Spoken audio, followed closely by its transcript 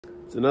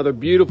It's another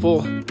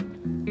beautiful,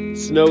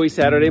 snowy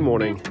Saturday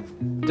morning.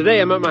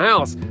 Today I'm at my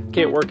house.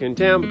 Can't work in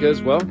town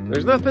because, well,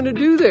 there's nothing to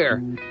do there.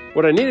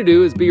 What I need to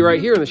do is be right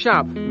here in the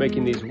shop,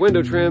 making these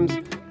window trims.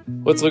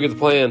 Let's look at the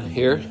plan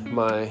here.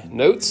 My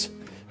notes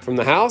from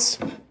the house.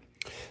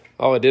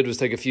 All I did was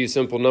take a few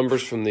simple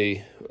numbers from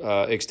the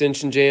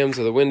extension jambs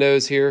of the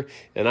windows here,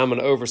 and I'm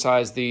gonna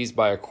oversize these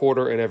by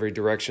 1/4 in every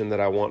direction that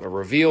I want to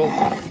reveal.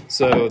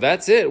 So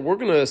that's it. We're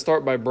gonna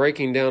start by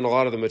breaking down a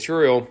lot of the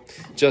material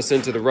just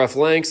into the rough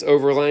lengths,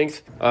 over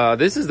length.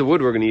 This is the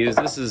wood we're gonna use.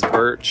 This is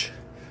birch.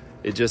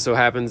 It just so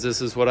happens this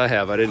is what I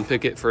have. I didn't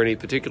pick it for any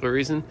particular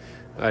reason.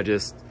 I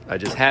just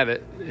have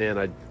it, and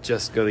I'm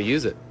just gonna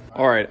use it.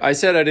 All right, I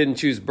said I didn't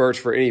choose birch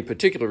for any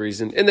particular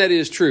reason, and that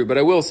is true, but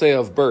I will say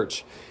of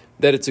birch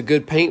that it's a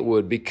good paint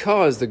wood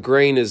because the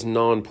grain is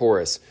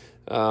non-porous.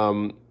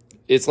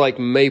 It's like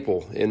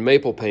maple, and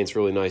maple paint's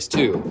really nice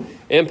too.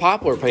 And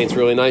poplar paint's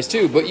really nice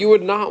too, but you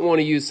would not want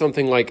to use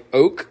something like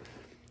oak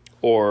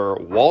or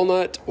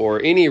walnut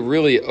or any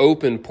really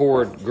open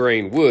poured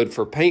grain wood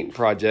for paint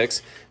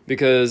projects,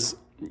 because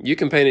you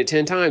can paint it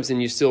 10 times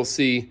and you still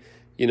see,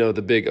 you know,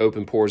 the big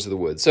open pores of the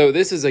wood. So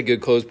this is a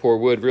good closed pore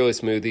wood, really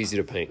smooth, easy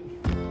to paint.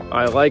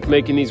 I like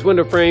making these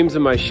window frames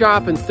in my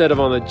shop instead of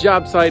on the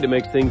job site. It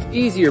makes things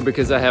easier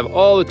because I have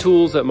all the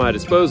tools at my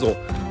disposal.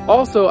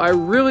 Also, I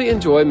really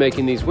enjoy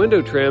making these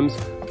window trims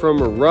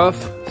from rough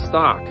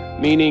stock,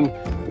 meaning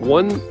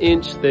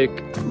 1-inch thick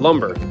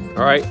lumber,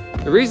 all right?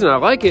 The reason I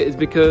like it is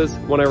because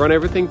when I run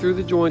everything through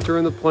the jointer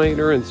and the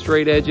planer and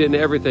straight edge it and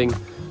everything,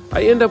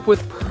 I end up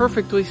with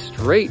perfectly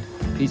straight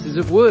pieces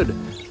of wood.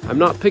 I'm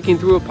not picking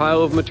through a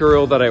pile of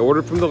material that I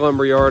ordered from the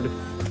lumberyard,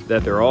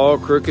 that they're all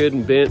crooked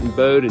and bent and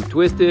bowed and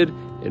twisted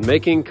and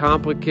making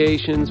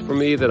complications for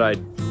me that I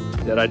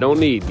don't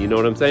need, you know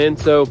what I'm saying?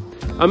 So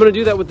I'm gonna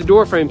do that with the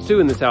door frames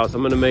too in this house.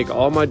 I'm gonna make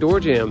all my door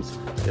jambs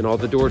and all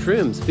the door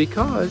trims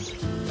because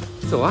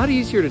it's a lot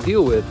easier to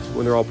deal with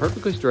when they're all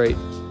perfectly straight,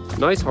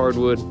 nice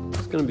hardwood.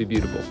 It's gonna be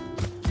beautiful.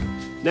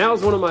 Now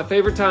is one of my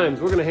favorite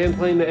times. We're gonna hand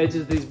plane the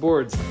edges of these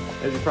boards.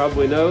 As you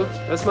probably know,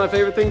 that's my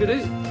favorite thing to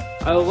do.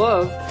 I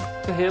love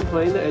to hand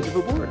plane the edge of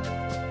a board.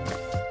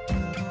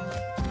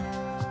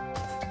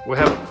 We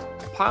have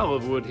a pile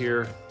of wood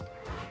here.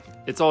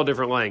 It's all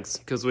different lengths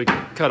because we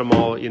cut them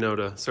all, you know,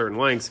 to certain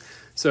lengths.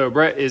 So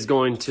Brett is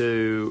going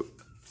to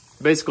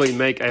basically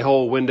make a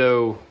whole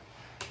window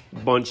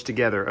bunch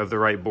together of the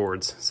right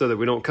boards so that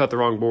we don't cut the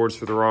wrong boards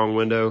for the wrong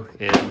window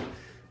and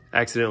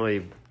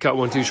accidentally cut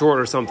one too short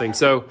or something.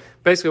 So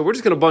basically we're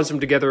just gonna bunch them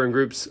together in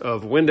groups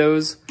of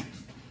windows,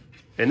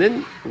 and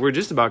then we're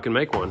just about gonna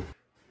make one.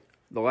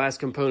 The last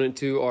component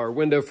to our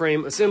window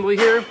frame assembly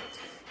here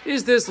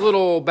is this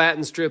little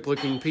batten strip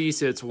looking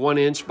piece. It's 1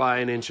 inch by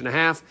 1.5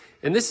 inches.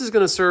 And this is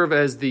gonna serve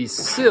as the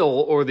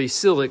sill or the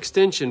sill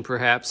extension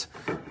perhaps.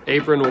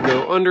 Apron will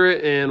go under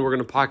it and we're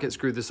gonna pocket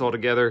screw this all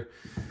together.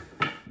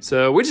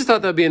 So we just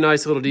thought that'd be a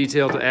nice little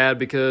detail to add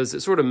because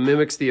it sort of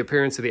mimics the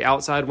appearance of the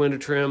outside window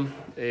trim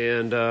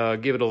and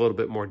give it a little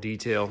bit more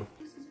detail.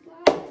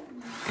 The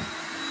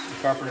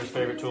carpenter's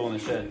favorite tool in the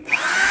shed.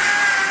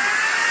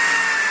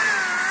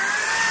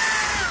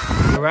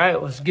 All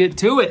right, let's get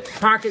to it.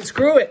 Pocket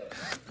screw it.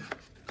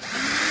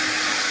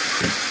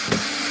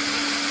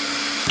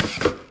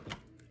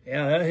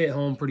 Yeah, that hit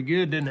home pretty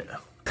good, didn't it?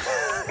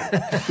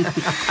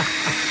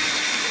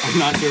 I'm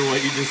not sure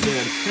what you just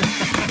did.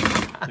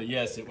 But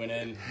yes, it went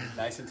in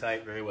nice and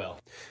tight, very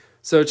well.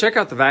 So check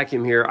out the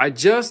vacuum here. I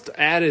just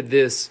added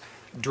this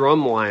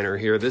drum liner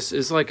here. This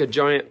is like a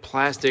giant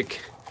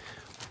plastic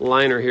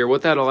liner here.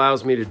 What that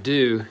allows me to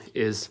do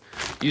is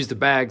use the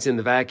bags in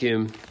the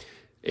vacuum,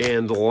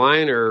 and the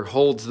liner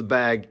holds the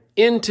bag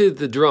into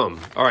the drum.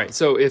 All right,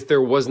 so if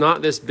there was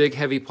not this big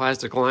heavy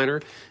plastic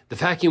liner, the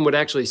vacuum would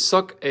actually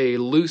suck a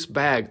loose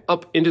bag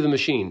up into the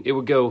machine. It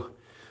would go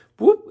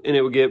whoop, and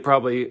it would get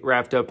probably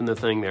wrapped up in the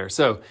thing there.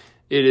 So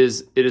it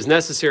is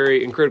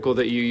necessary and critical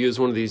that you use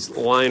one of these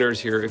liners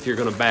here if you're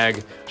gonna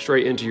bag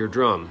straight into your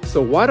drum.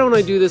 So why don't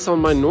I do this on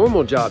my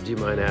normal jobs, you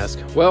might ask?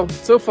 Well,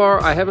 so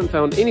far I haven't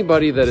found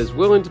anybody that is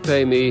willing to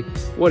pay me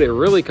what it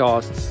really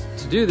costs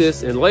to do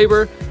this in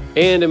labor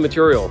and in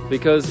material,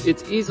 because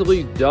it's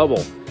easily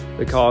double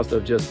the cost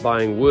of just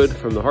buying wood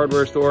from the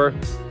hardware store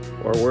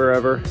or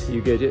wherever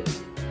you get it.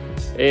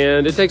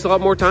 And it takes a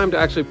lot more time to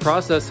actually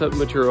process that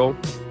material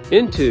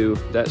into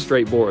that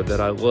straight board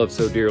that I love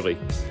so dearly.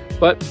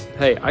 But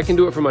hey, I can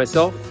do it for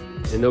myself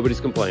and nobody's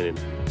complaining.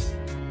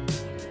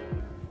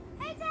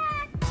 Hey,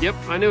 Dad. Yep,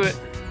 I knew it.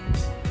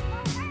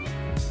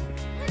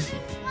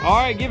 All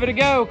right, give it a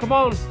go, come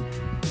on.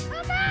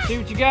 Papa, See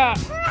what you got.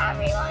 for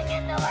everyone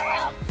in the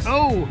world.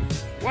 Oh,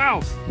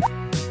 wow.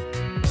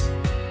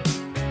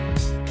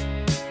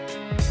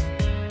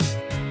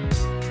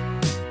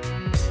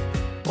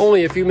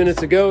 Only a few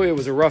minutes ago, it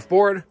was a rough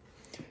board.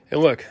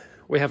 And look,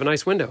 we have a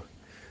nice window.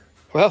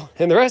 Well,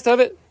 and the rest of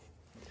it,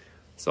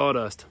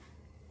 sawdust.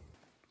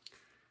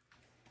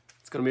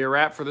 It's gonna be a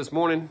wrap for this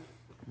morning.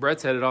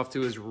 Brett's headed off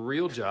to his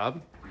real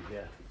job.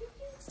 Yeah.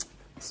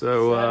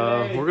 So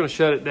we're gonna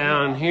shut it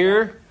down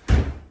here.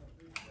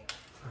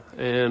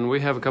 and we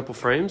have a couple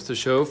frames to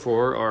show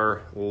for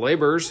our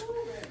laborers.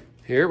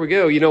 Here we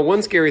go. You know,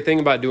 one scary thing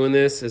about doing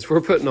this is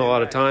we're putting a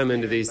lot of time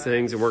into these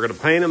things, and we're going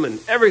to paint them and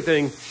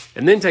everything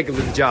and then take them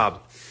to the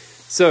job.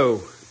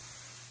 So,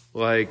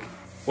 like,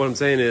 what I'm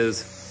saying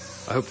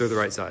is I hope they're the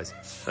right size.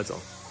 That's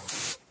all.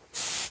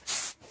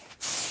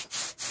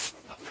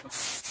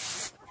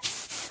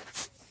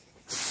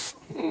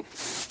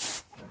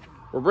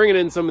 We're bringing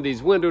in some of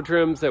these window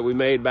trims that we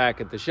made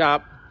back at the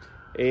shop,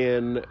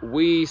 and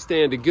we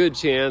stand a good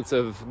chance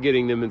of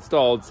getting them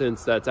installed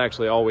since that's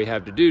actually all we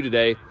have to do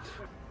today.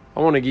 I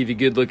want to give you a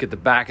good look at the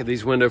back of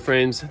these window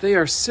frames. They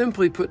are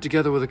simply put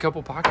together with a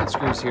couple pocket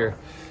screws here.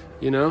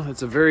 You know,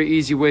 it's a very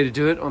easy way to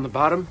do it. On the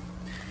bottom,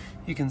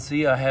 you can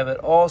see I have it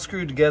all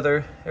screwed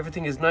together.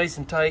 Everything is nice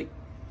and tight,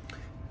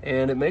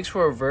 and it makes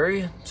for a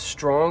very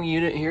strong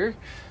unit here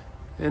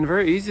and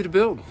very easy to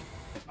build.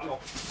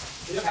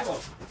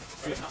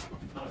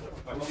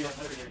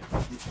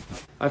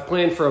 I've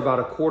planned for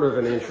about 1/4 of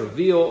an inch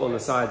reveal on the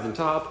sides and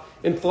top,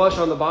 and flush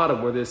on the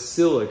bottom where this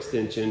sill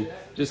extension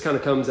just kind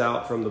of comes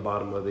out from the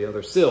bottom of the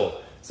other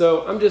sill.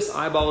 So I'm just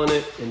eyeballing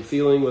it and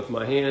feeling with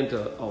my hand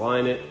to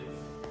align it,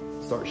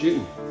 start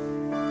shooting.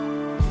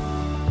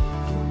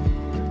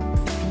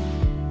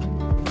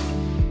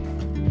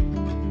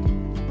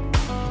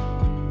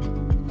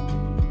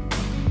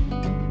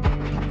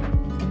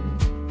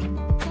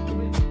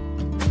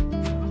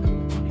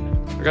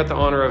 I got the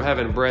honor of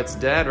having Brett's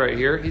dad right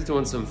here. He's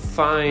doing some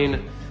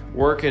fine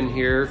work in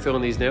here,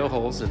 filling these nail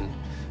holes and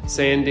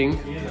sanding.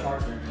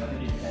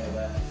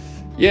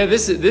 Yeah,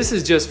 this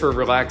is just for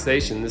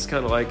relaxation. This is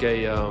kind of like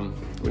a,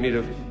 we need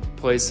to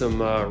play some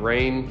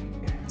rain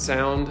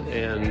sound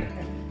and,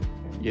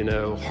 you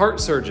know, heart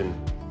surgeon.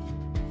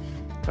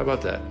 How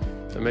about that?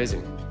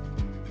 Amazing.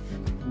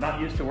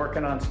 Not used to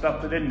working on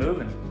stuff that isn't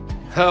moving.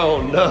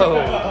 Oh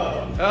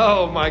no.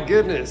 Oh my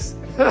goodness.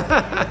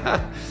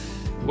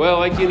 Well,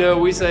 like, you know,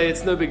 we say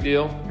it's no big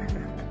deal.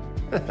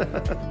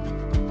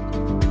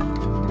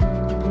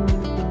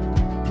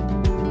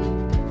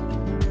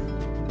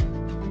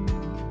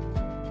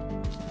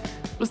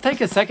 Let's take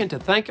a second to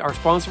thank our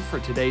sponsor for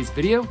today's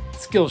video,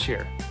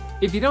 Skillshare.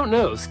 If you don't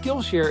know,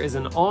 Skillshare is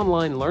an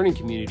online learning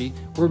community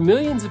where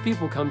millions of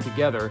people come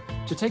together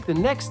to take the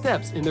next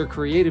steps in their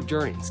creative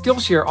journey.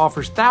 Skillshare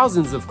offers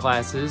thousands of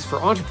classes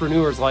for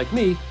entrepreneurs like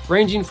me,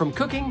 ranging from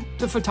cooking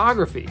to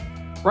photography.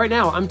 Right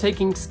now, I'm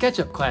taking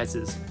SketchUp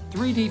classes,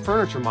 3D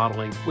furniture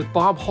modeling with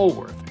Bob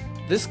Holworth.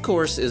 This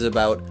course is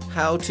about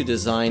how to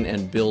design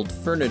and build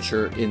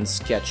furniture in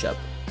SketchUp.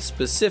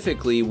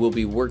 Specifically, we'll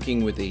be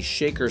working with a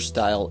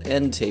shaker-style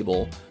end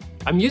table.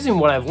 I'm using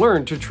what I've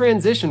learned to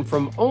transition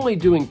from only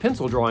doing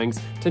pencil drawings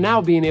to now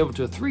being able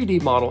to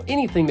 3D model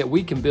anything that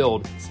we can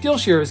build.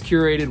 Skillshare is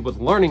curated with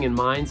learning in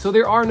mind, so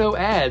there are no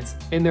ads,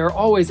 and they're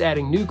always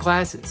adding new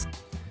classes.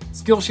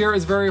 Skillshare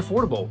is very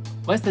affordable,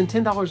 less than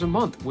 $10 a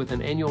month with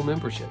an annual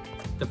membership.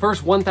 The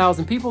first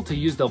 1,000 people to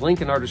use the link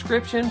in our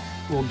description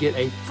will get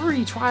a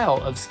free trial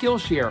of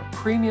Skillshare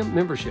Premium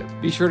membership.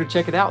 Be sure to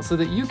check it out so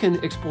that you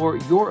can explore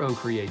your own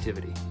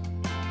creativity.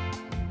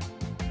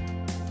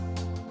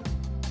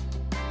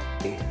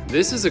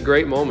 This is a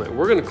great moment.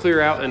 We're going to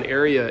clear out an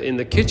area in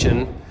the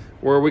kitchen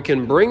where we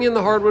can bring in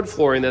the hardwood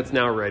flooring that's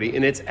now ready,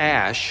 and it's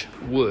ash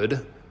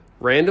wood,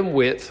 random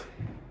width,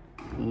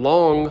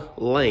 long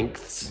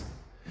lengths.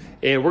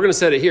 And we're going to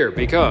set it here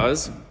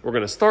because we're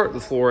going to start the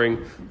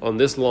flooring on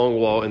this long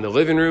wall in the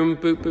living room.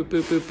 Boop, boop,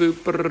 boop, boop, boop.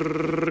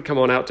 Brrr, come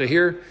on out to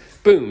here.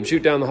 Boom,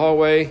 shoot down the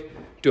hallway.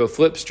 Do a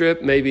flip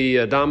strip, maybe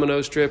a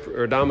domino strip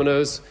or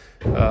dominoes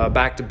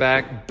back to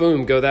back.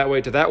 Boom, go that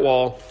way to that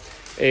wall.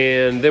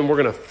 And then we're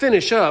going to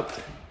finish up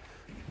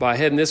by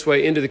heading this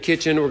way into the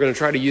kitchen. We're going to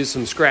try to use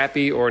some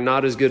scrappy or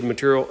not as good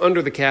material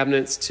under the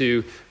cabinets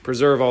to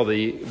preserve all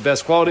the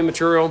best quality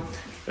material.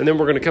 And then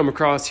we're going to come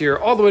across here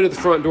all the way to the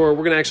front door.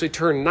 We're going to actually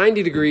turn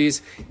 90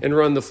 degrees and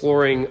run the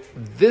flooring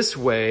this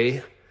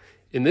way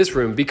in this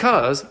room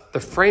because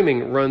the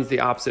framing runs the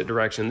opposite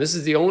direction. This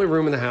is the only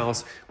room in the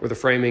house where the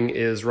framing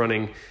is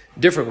running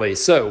differently.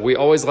 So we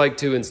always like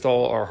to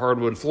install our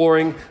hardwood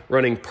flooring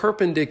running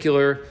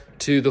perpendicular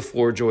to the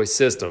floor joist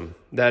system.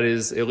 That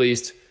is at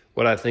least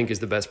what I think is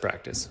the best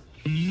practice.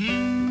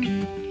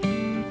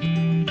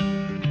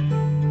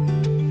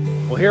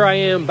 Well, here I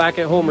am back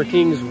at Homer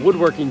King's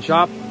woodworking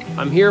shop.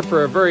 I'm here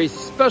for a very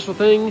special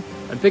thing.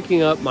 I'm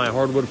picking up my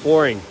hardwood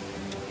flooring.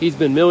 He's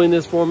been milling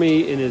this for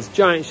me in his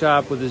giant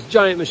shop with his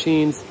giant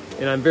machines,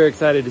 and I'm very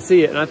excited to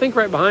see it. And I think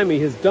right behind me,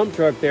 his dump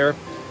truck there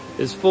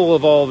is full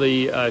of all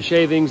the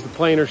shavings, the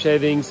planer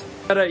shavings.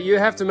 But, you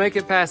have to make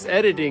it past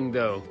editing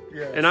though.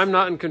 Yes. And I'm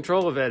not in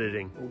control of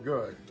editing. Well,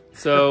 good.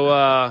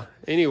 So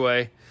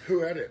anyway.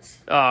 Who edits?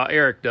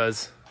 Eric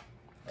does.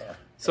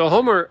 So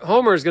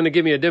Homer is going to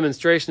give me a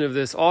demonstration of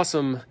this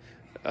awesome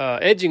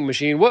edging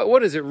machine.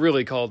 What is it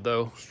really called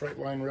though? Straight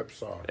line rip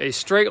saw. A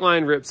straight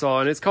line rip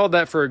saw, and it's called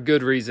that for a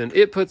good reason.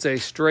 It puts a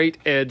straight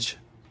edge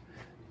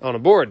on a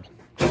board.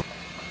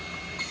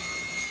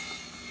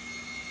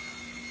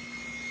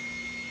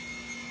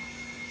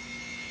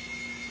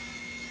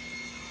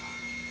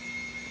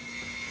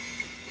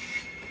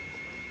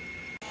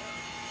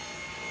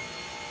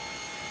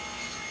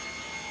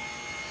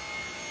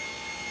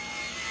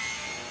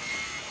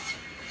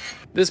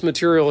 This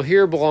material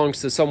here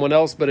belongs to someone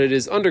else, but it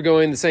is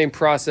undergoing the same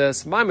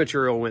process my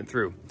material went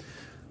through.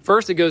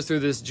 First, it goes through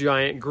this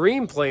giant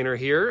green planer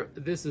here.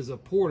 This is a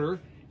porter,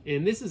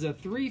 and this is a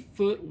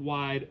 3-foot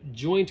wide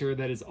jointer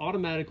that is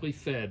automatically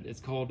fed.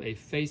 It's called a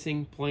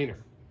facing planer.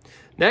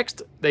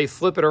 Next, they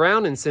flip it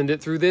around and send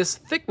it through this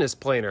thickness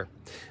planer.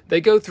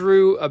 They go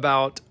through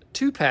about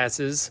 2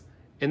 passes,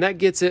 and that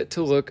gets it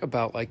to look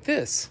about like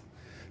this.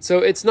 So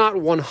it's not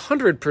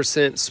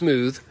 100%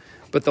 smooth,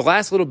 but the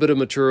last little bit of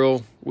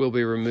material will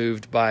be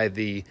removed by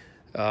the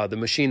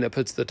machine that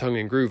puts the tongue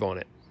and groove on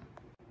it.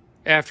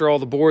 After all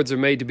the boards are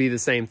made to be the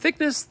same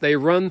thickness, they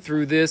run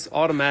through this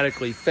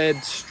automatically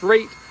fed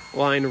straight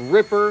line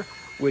ripper,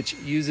 which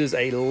uses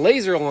a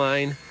laser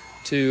line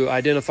to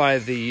identify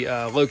the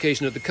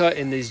location of the cut,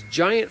 and these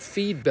giant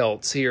feed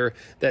belts here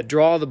that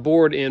draw the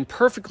board in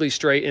perfectly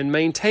straight and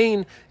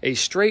maintain a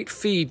straight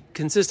feed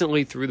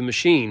consistently through the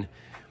machine.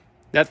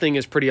 That thing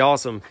is pretty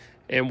awesome.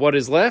 And what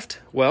is left?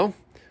 Well,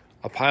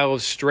 a pile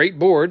of straight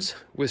boards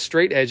with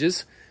straight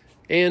edges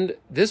and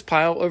this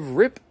pile of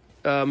rip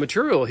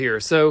material here.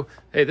 So,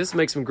 hey, this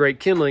makes some great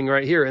kindling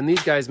right here, and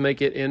these guys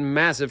make it in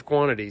massive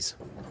quantities.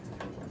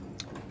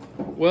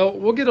 Well,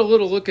 we'll get a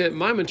little look at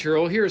my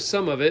material. Here's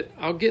some of it.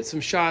 I'll get some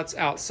shots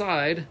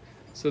outside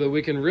so that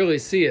we can really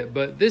see it,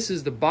 but this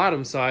is the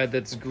bottom side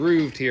that's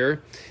grooved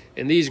here,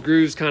 and these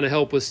grooves kind of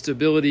help with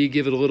stability,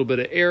 give it a little bit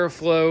of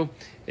airflow,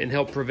 and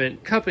help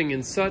prevent cupping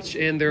and such,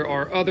 and there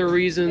are other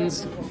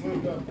reasons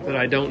that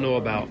I don't know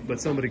about, but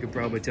somebody could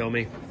probably tell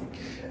me.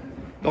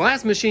 The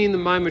last machine that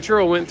my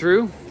material went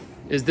through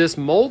is this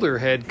molder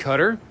head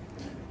cutter.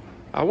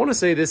 I want to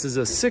say this is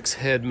a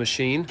 6-head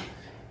machine.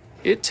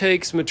 It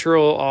takes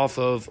material off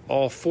of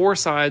all 4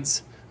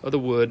 sides of the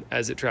wood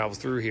as it travels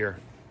through here.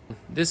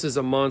 This is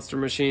a monster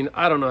machine.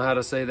 I don't know how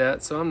to say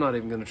that, so I'm not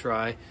even going to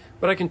try.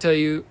 But I can tell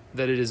you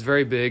that it is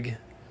very big.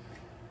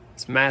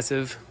 It's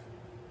massive.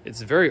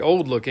 It's very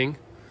old looking.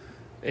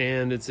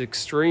 And it's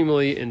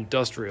extremely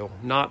industrial,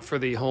 not for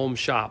the home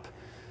shop.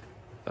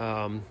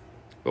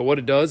 But what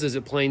it does is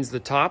it planes the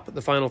top,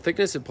 the final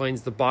thickness. It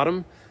planes the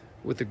bottom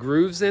with the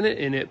grooves in it,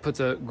 and it puts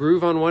a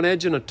groove on one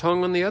edge and a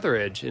tongue on the other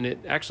edge, and it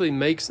actually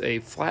makes a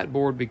flat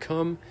board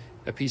become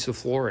a piece of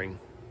flooring.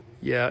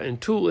 Yeah, and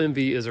tool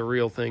envy is a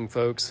real thing,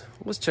 folks.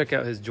 Let's check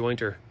out his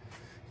jointer.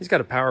 He's got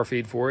a power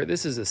feed for it.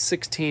 This is a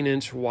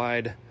 16-inch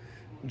wide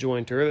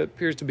jointer that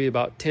appears to be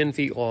about 10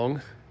 feet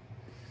long.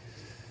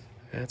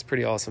 That's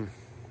pretty awesome.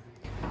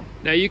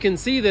 Now you can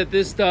see that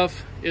this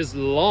stuff is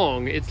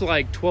long. It's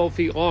like 12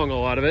 feet long, a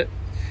lot of it.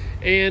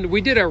 And we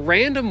did a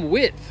random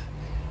width.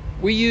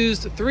 We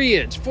used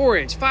 3-inch,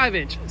 4-inch,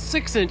 5-inch,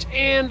 6-inch,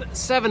 and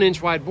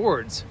 7-inch wide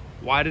boards.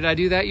 Why did I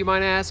do that, you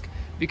might ask?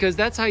 Because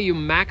that's how you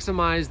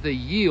maximize the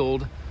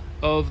yield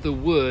of the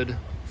wood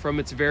from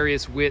its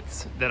various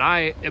widths that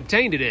I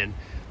obtained it in.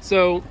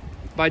 So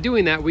by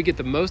doing that, we get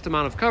the most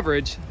amount of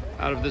coverage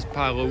out of this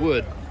pile of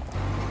wood.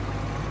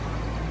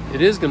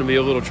 It is going to be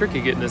a little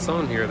tricky getting this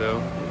on here,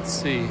 though. Let's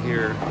see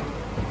here.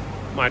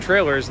 My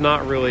trailer is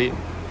not really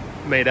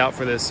made out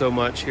for this so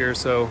much here,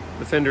 so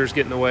the fender's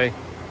getting in the way.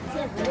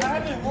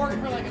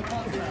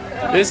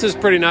 This is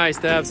pretty nice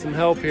to have some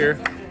help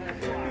here.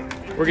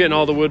 We're getting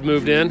all the wood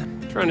moved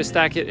in, trying to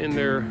stack it in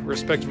their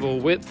respectable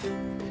width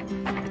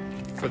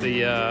for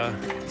the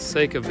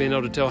sake of being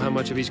able to tell how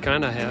much of each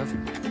kind I have.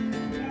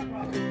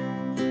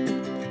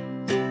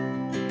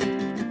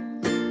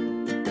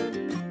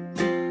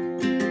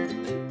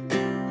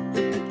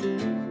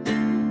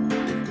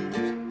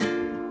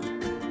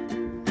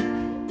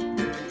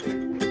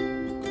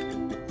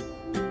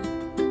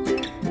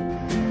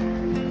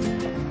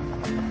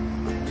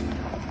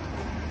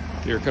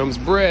 Here comes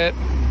Brett.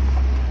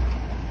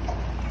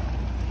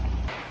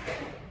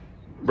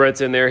 Brett's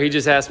in there. He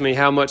just asked me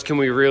how much can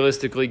we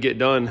realistically get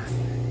done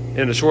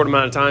in a short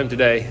amount of time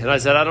today. And I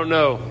said, I don't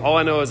know. All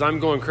I know is I'm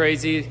going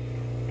crazy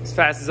as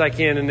fast as I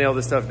can to nail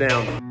this stuff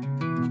down.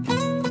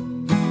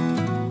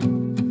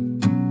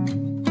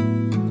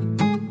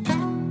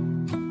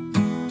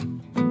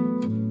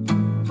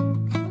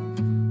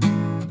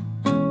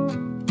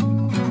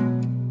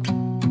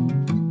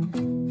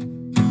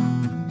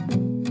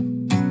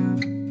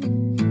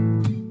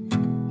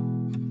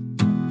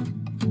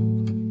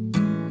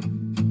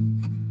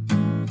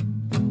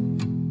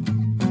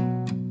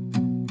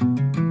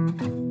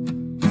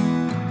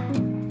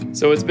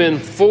 So it's been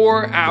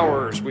 4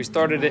 hours. We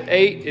started at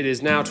 8, it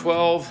is now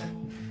 12,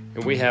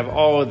 and we have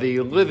all of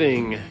the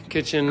living,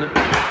 kitchen,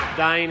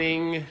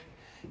 dining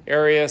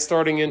area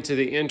starting into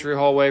the entry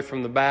hallway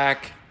from the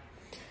back,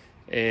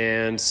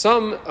 and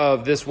some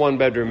of this one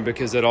bedroom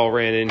because it all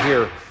ran in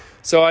here.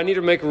 So I need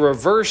to make a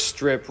reverse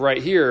strip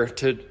right here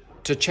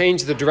to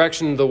change the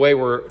direction of the way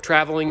we're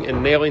traveling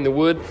and nailing the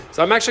wood.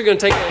 So I'm actually going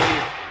to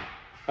take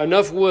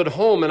enough wood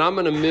home, and I'm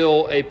going to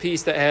mill a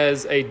piece that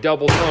has a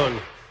double tongue.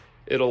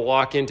 It'll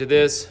lock into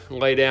this,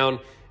 lay down,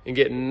 and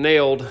get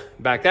nailed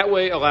back that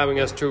way, allowing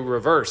us to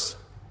reverse.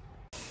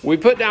 We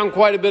put down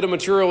quite a bit of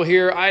material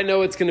here. I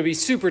know it's going to be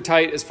super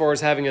tight as far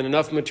as having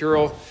enough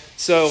material.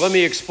 So let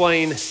me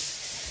explain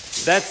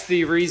That's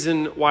the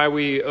reason why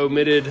we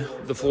omitted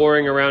the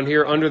flooring around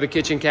here under the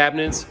kitchen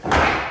cabinets.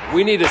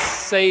 We need to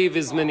save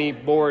as many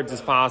boards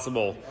as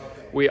possible.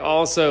 We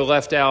also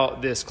left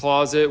out this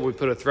closet. We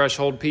put a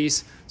threshold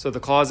piece so the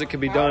closet could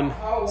be done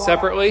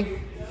separately.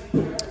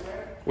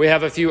 We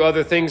have a few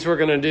other things we're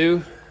gonna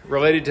do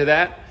related to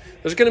that.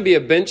 There's gonna be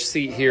a bench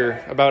seat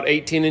here about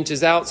 18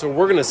 inches out, so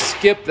we're gonna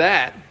skip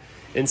that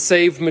and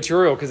save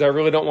material because I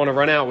really don't want to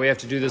run out. We have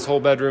to do this whole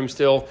bedroom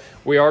still.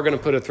 We are going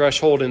to put a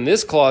threshold in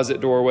this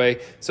closet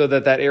doorway so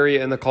that that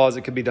area in the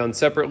closet could be done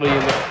separately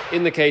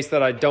in the case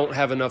that I don't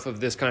have enough of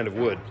this kind of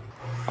wood.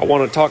 I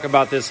want to talk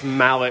about this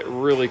mallet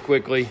really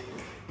quickly.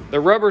 The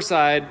rubber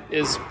side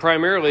is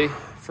primarily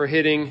for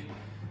hitting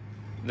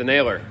the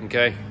nailer,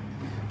 okay?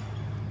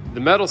 The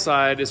metal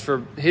side is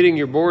for hitting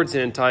your boards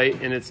in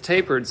tight, and it's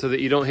tapered so that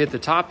you don't hit the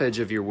top edge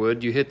of your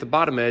wood. You hit the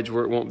bottom edge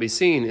where it won't be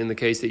seen in the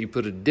case that you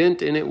put a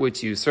dent in it,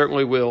 which you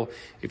certainly will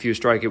if you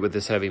strike it with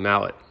this heavy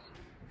mallet.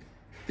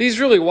 These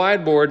really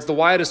wide boards, the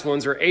widest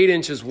ones, are 8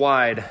 inches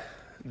wide.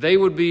 They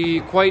would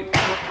be quite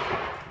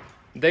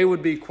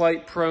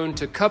prone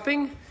to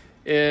cupping.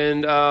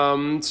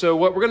 And so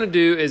what we're going to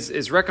do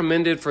is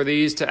recommended for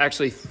these to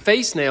actually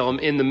face nail them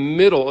in the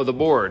middle of the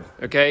board,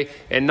 okay?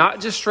 And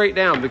not just straight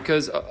down,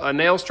 because a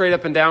nail straight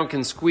up and down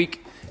can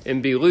squeak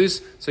and be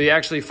loose. So you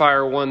actually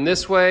fire one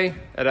this way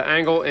at an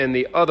angle and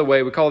the other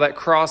way. We call that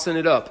crossing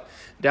it up.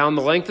 Down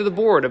the length of the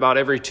board, about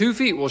every 2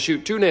 feet, we'll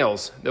shoot 2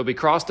 nails. They'll be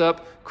crossed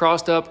up,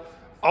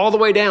 all the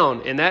way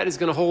down, and that is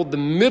going to hold the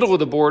middle of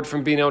the board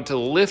from being able to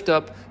lift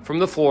up from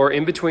the floor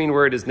in between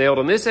where it is nailed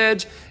on this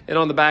edge, and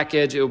on the back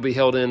edge it will be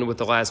held in with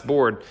the last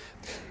board.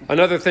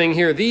 Another thing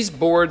here, these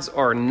boards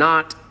are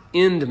not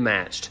end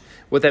matched.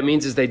 What that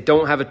means is they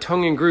don't have a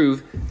tongue and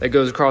groove that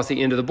goes across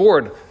the end of the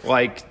board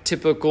like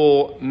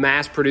typical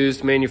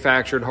mass-produced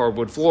manufactured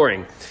hardwood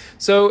flooring.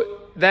 So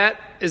that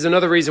is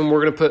another reason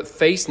we're going to put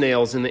face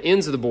nails in the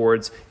ends of the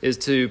boards, is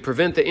to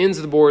prevent the ends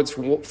of the boards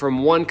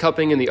from one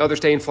cupping and the other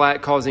staying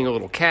flat, causing a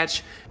little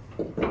catch.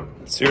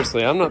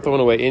 Seriously, I'm not throwing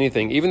away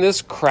anything. Even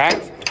this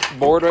cracked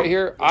board right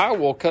here, I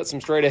will cut some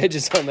straight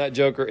edges on that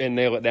joker and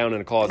nail it down in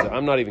a closet.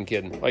 I'm not even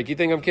kidding. Like, you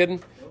think I'm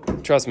kidding?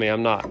 Trust me,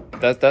 I'm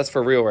not. That's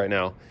for real right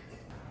now.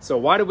 So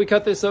why did we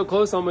cut this so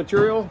close on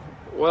material?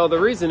 Well, the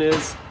reason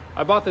is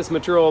I bought this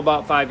material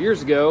about 5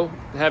 years ago,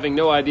 having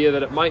no idea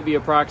that it might be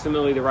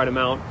approximately the right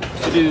amount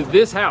to do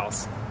this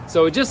house.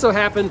 So it just so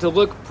happened to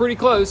look pretty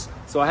close,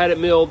 so I had it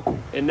milled,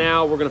 and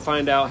now we're gonna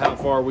find out how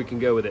far we can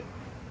go with it.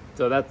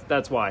 So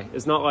that's why.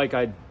 It's not like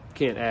I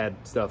can't add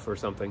stuff or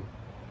something.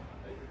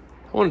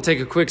 I wanna take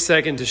a quick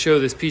second to show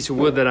this piece of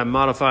wood that I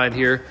modified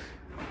here.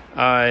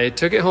 I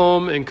took it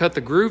home and cut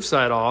the groove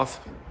side off.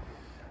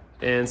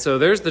 And so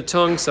there's the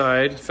tongue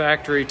side,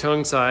 factory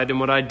tongue side, and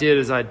what I did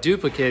is I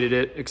duplicated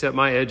it, except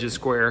my edge is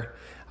square.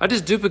 I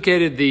just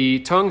duplicated the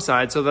tongue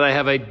side so that I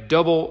have a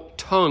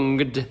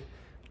double-tongued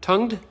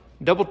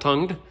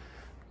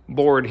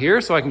board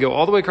here, so I can go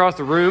all the way across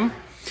the room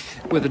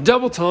with a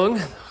double tongue.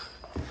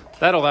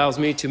 That allows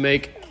me to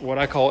make what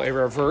I call a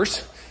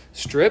reverse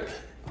strip.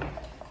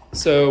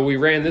 So we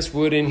ran this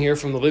wood in here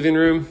from the living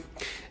room,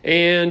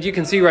 and you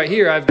can see right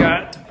here I've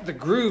got the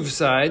groove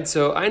side,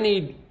 so I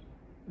need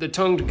the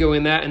tongue to go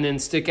in that and then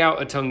stick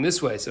out a tongue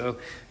this way. So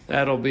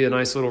that'll be a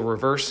nice little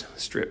reverse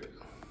strip.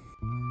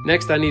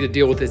 Next, I need to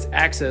deal with this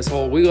access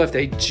hole. We left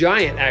a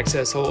giant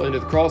access hole into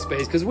the crawl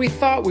space because we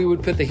thought we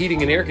would put the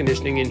heating and air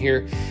conditioning in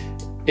here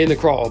in the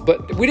crawl,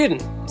 but we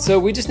didn't. So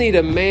we just need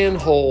a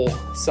manhole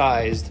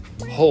sized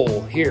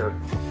hole here.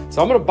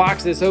 So I'm gonna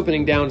box this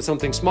opening down to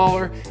something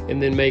smaller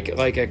and then make it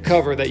like a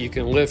cover that you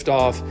can lift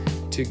off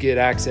to get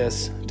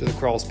access to the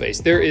crawl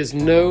space. There is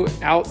no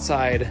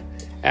outside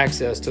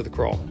access to the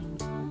crawl.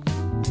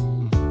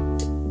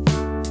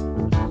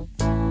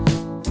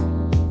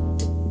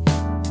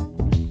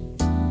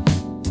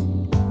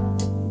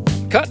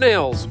 Cut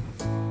nails.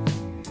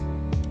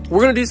 We're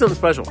gonna do something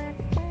special.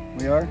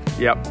 We are?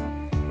 Yep.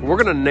 We're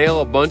gonna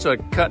nail a bunch of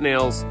cut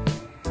nails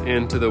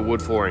into the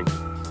wood flooring.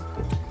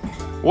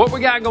 What we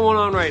got going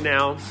on right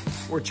now,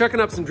 we're chucking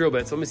up some drill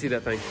bits. Let me see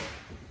that thing.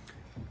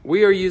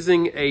 We are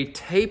using a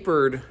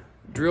tapered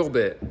drill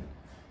bit.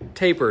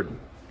 Tapered,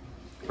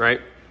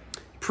 right?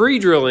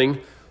 Pre-drilling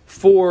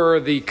for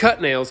the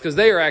cut nails, because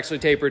they are actually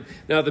tapered.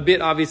 Now the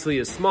bit obviously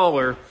is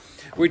smaller.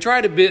 We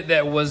tried a bit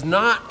that was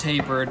not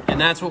tapered,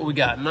 and that's what we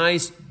got.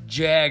 Nice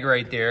jag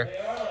right there.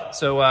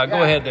 So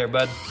go ahead there,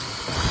 bud.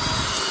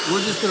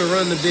 We're just gonna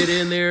run the bit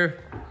in there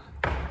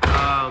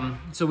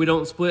so we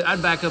don't split.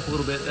 I'd back up a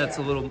little bit.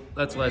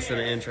 That's less than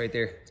an inch right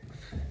there.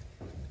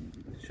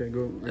 Should I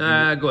go?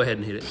 Go ahead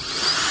and hit it.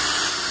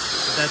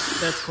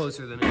 That's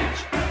closer than an inch.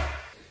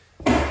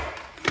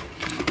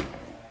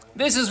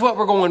 This is what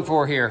we're going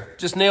for here.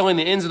 Just nailing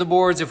the ends of the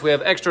boards. If we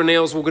have extra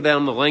nails, we'll go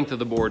down the length of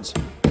the boards.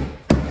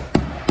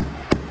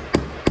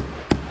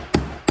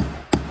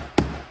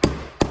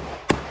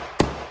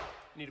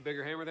 Need a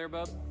bigger hammer there,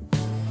 bub?